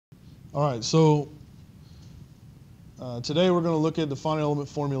All right, so today we're going to look at the finite element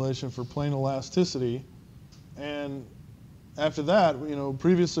formulation for plane elasticity. And after that,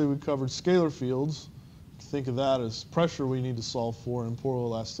 previously we covered scalar fields. Think of that as pressure we need to solve for in polar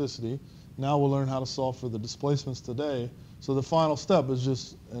elasticity. Now we'll learn how to solve for the displacements today. So the final step is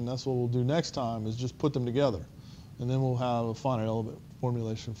just, and that's what we'll do next time, is just put them together. And then we'll have a finite element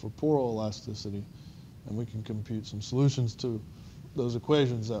formulation for polar elasticity. And we can compute some solutions to those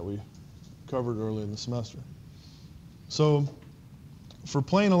equations that we covered early in the semester. So for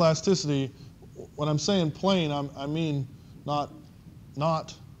plane elasticity, when I'm saying plane, I mean not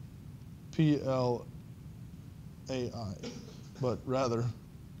P-L-A-I, but rather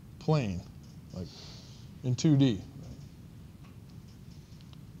plane, like in 2D.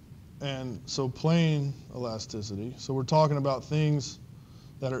 And so plane elasticity, so we're talking about things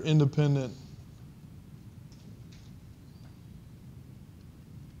that are independent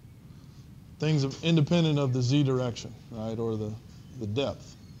of the z direction, right, or the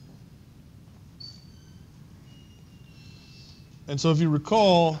depth. And so if you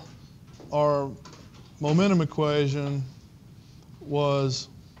recall, our momentum equation was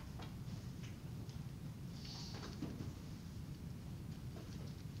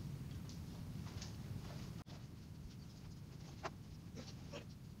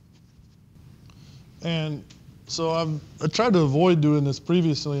and so I tried to avoid doing this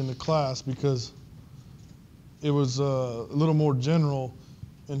previously in the class because it was a little more general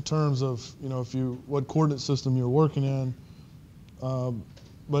in terms of what coordinate system you're working in.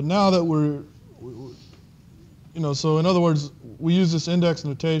 But now that so in other words, we use this index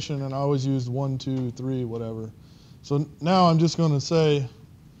notation, and I always used 1, 2, 3, whatever. So now I'm just going to say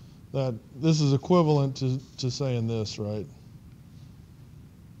that this is equivalent to saying this, right?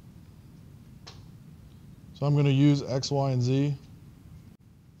 So I'm going to use x, y, and z.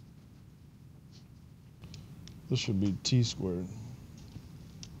 This should be t squared.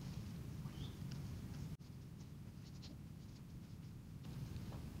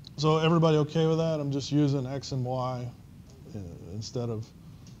 So everybody okay with that? I'm just using x and y instead of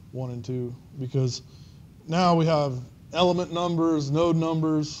 1 and 2 because now we have element numbers, node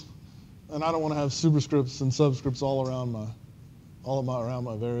numbers, and I don't want to have superscripts and subscripts all around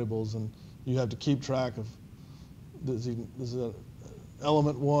my variables, and you have to keep track of this is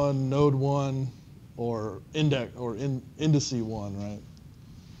element 1, node 1, or index or indice 1, right?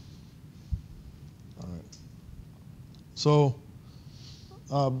 All right. So.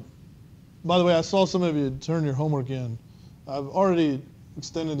 By the way, I saw some of you turn your homework in. I've already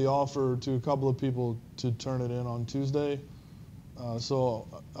extended the offer to a couple of people to turn it in on Tuesday. So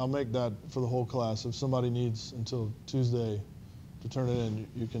I'll make that for the whole class. If somebody needs until Tuesday to turn it in,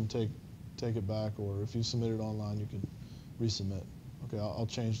 you can take it back, or if you submit it online, you can resubmit. Okay, I'll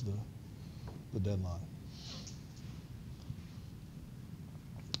change the deadline.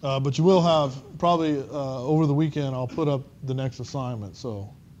 But you will have, probably over the weekend, I'll put up the next assignment.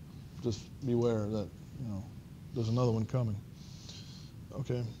 So just beware that, there's another one coming.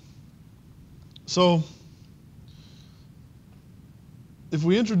 Okay. So if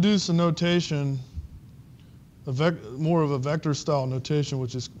we introduce a notation, more of a vector style notation,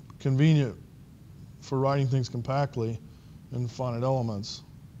 which is convenient for writing things compactly in finite elements,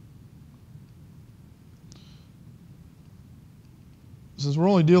 since we're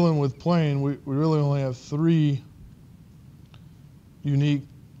only dealing with plane, we really only have 3 unique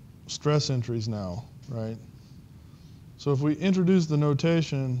stress entries now, right? So if we introduce the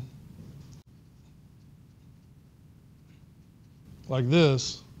notation like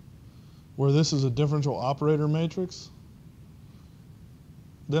this, where this is a differential operator matrix,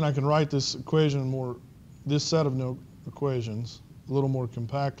 then I can write this equation this set of equations a little more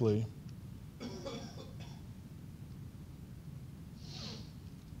compactly.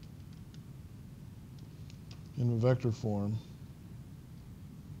 In a vector form.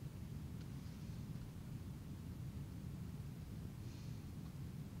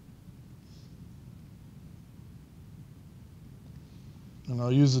 And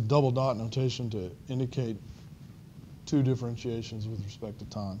I'll use the double dot notation to indicate 2 differentiations with respect to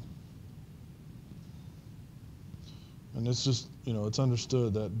time. And it's just, it's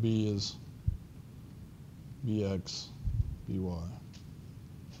understood that B is Bx, By,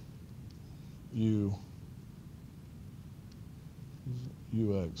 U,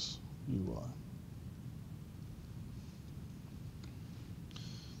 Ux, Uy.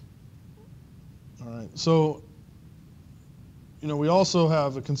 All right, so, we also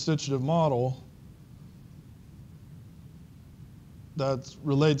have a constitutive model that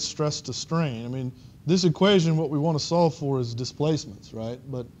relates stress to strain. I mean, this equation, what we want to solve for is displacements, right?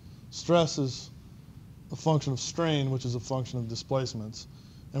 But stress is a function of strain, which is a function of displacements.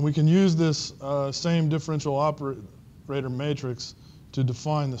 And we can use this same differential operator matrix to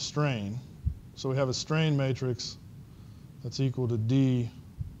define the strain. So we have a strain matrix that's equal to du.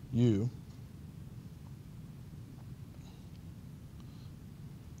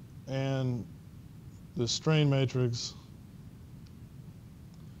 And the strain matrix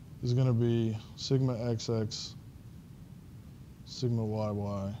is going to be sigma xx, sigma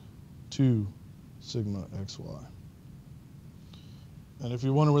yy, 2 sigma xy. And if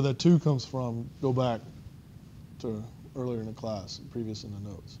you wonder where that 2 comes from, go back to earlier in the class, previous in the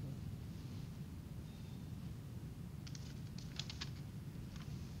notes.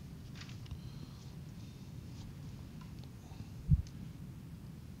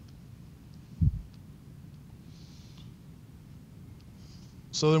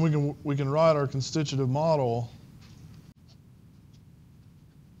 So then we can write our constitutive model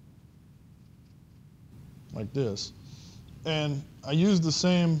like this. And I used the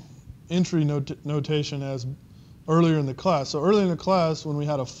same entry notation as earlier in the class. So earlier in the class, when we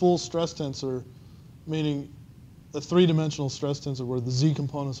had a full stress tensor, meaning a 3-dimensional stress tensor where the z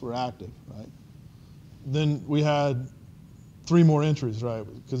components were active, right? Then we had 3 more entries, right?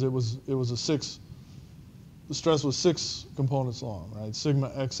 Because it was a 6. The stress was 6 components long, right? Sigma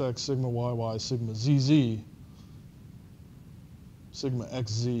xx, sigma yy, sigma zz, sigma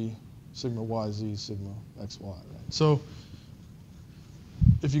xz, sigma yz, sigma xy, right? So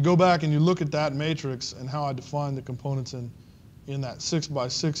if you go back and you look at that matrix and how I define the components in that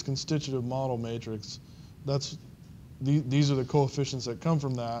 6x6 constitutive model matrix, these are the coefficients that come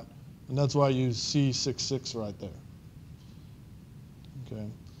from that, and that's why I use C66 right there. Okay.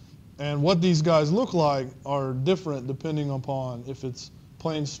 And what these guys look like are different depending upon if it's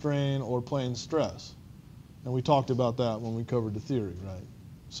plane strain or plane stress. And we talked about that when we covered the theory, right?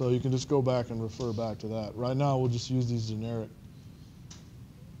 So you can just go back and refer back to that. Right now, we'll just use these generic.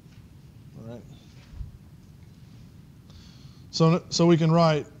 All right. So we can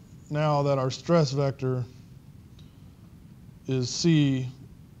write now that our stress vector is C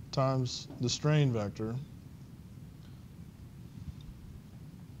times the strain vector.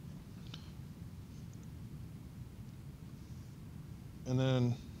 And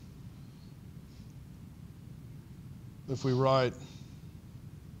then if we rewrite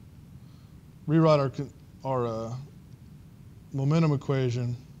our momentum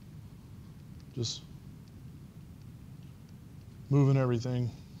equation, just moving everything,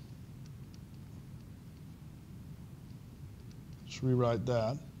 just rewrite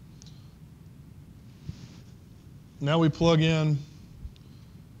that. Now we plug in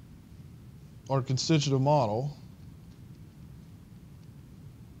our constitutive model.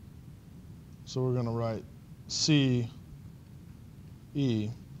 So we're going to write C, E.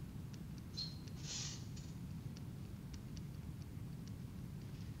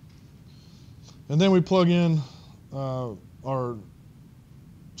 And then we plug in our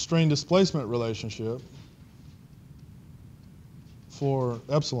strain displacement relationship for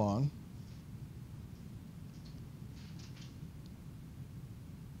epsilon.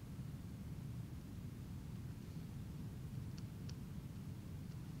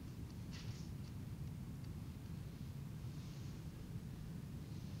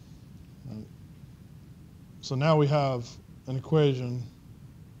 So now we have an equation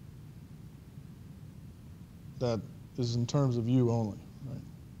that is in terms of U only, right?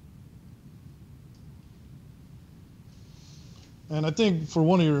 And I think for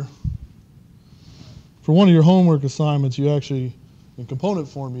one of your homework assignments, you actually, in component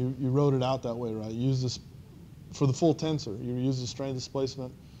form, you wrote it out that way, right? You use this for the full tensor. You use the strain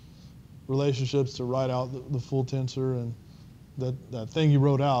displacement relationships to write out the full tensor, and that thing you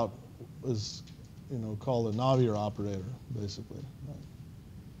wrote out is, called a Navier operator, basically. Right?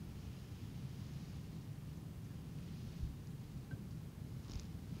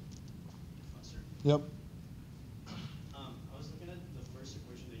 Yep. I was looking at the first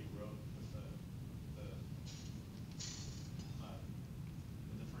equation that you wrote with the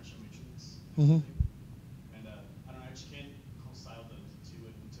differential matrix. Mm-hmm. And I just can't reconcile the two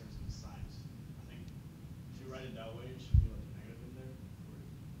in terms of the signs. I think if you write it that way, it should be like a negative in there for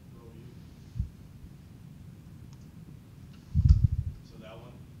rho u. So that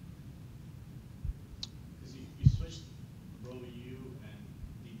one, because you switched rho u and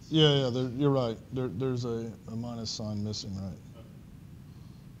dt. Yeah, you're right. There's a minus sign missing, right? Okay.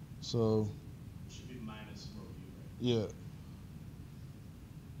 So. It should be minus rho u, right? Yeah.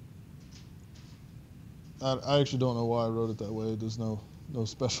 I actually don't know why I wrote it that way. There's no no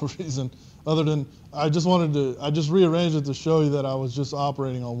special reason other than I just rearranged it to show you that I was just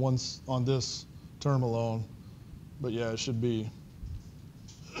operating on this term alone. But yeah, it should be.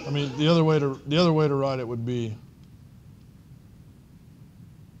 I mean, the other way to write it would be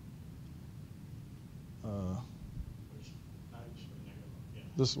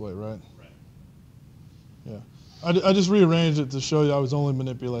this way, right? Right. Yeah. I just rearranged it to show you I was only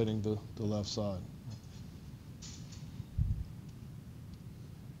manipulating the left side.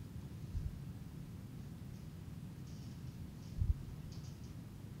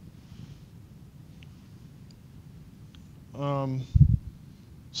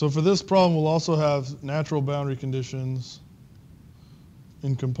 So for this problem, we'll also have natural boundary conditions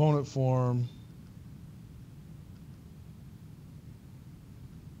in component form.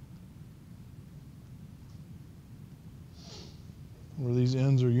 Where these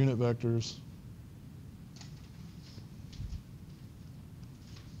n's are unit vectors.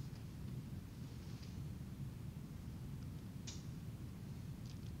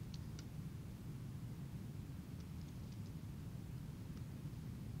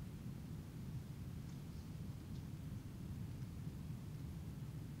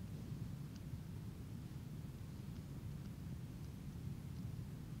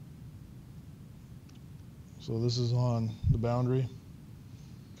 So this is on the boundary.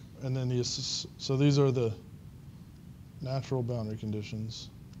 And then so these are the natural boundary conditions.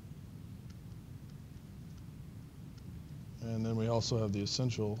 And then we also have the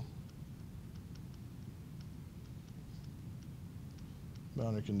essential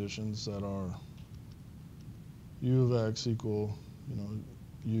boundary conditions that are u of x equal,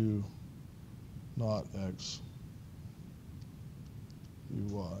 u not x,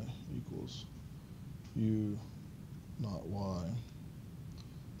 uy equals u not y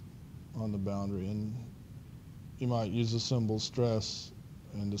on the boundary. And you might use the symbol stress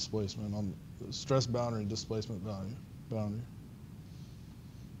and displacement on the stress boundary and displacement boundary.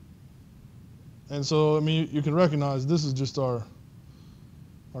 And so, I mean, you can recognize this is just our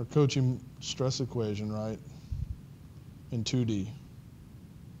Cauchy stress equation, right, in 2D,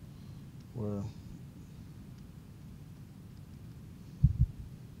 where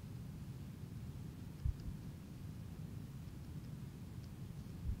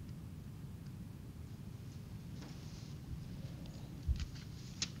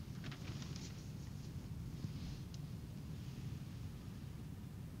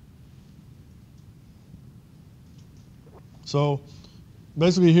so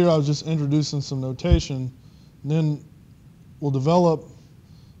basically here I was just introducing some notation, and then we'll develop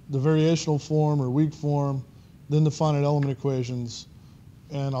the variational form or weak form, then the finite element equations,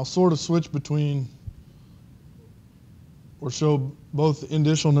 and I'll sort of switch between or show both the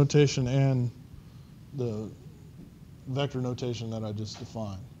indicial notation and the vector notation that I just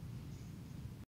defined.